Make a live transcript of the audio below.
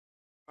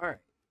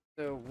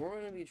So we're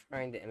going to be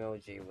trying to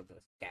MLG with a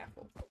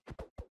scaffold.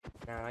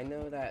 Now I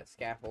know that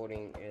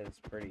scaffolding is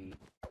pretty,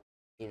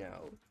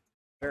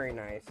 very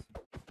nice.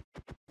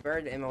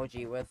 Better to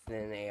MLG with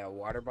than a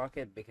water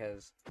bucket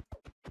because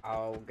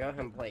I'll go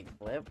ahead and play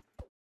clip.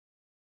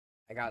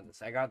 I got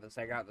this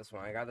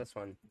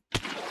one. So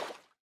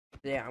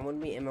yeah, I'm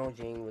going to be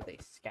MLGing with a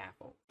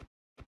scaffold.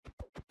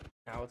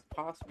 Now it's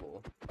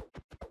possible.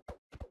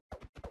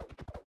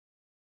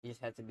 You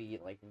just have to be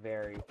like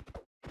very,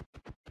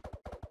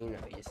 you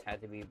just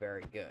have to be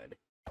very good.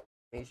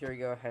 Make sure you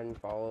go ahead and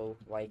follow,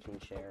 like,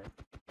 and share,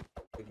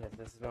 because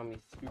this is going to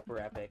be super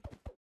epic.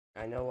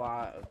 I know a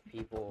lot of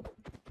people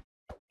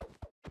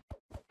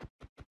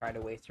try to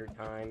waste your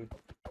time.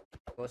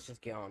 So let's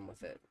just get on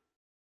with it.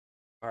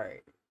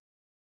 Alright.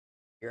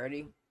 You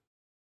ready?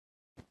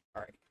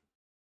 Alright.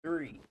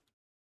 3,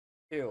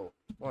 2,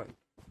 1.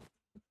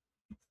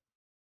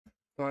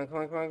 Come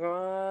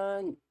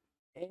on.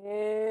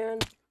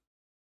 And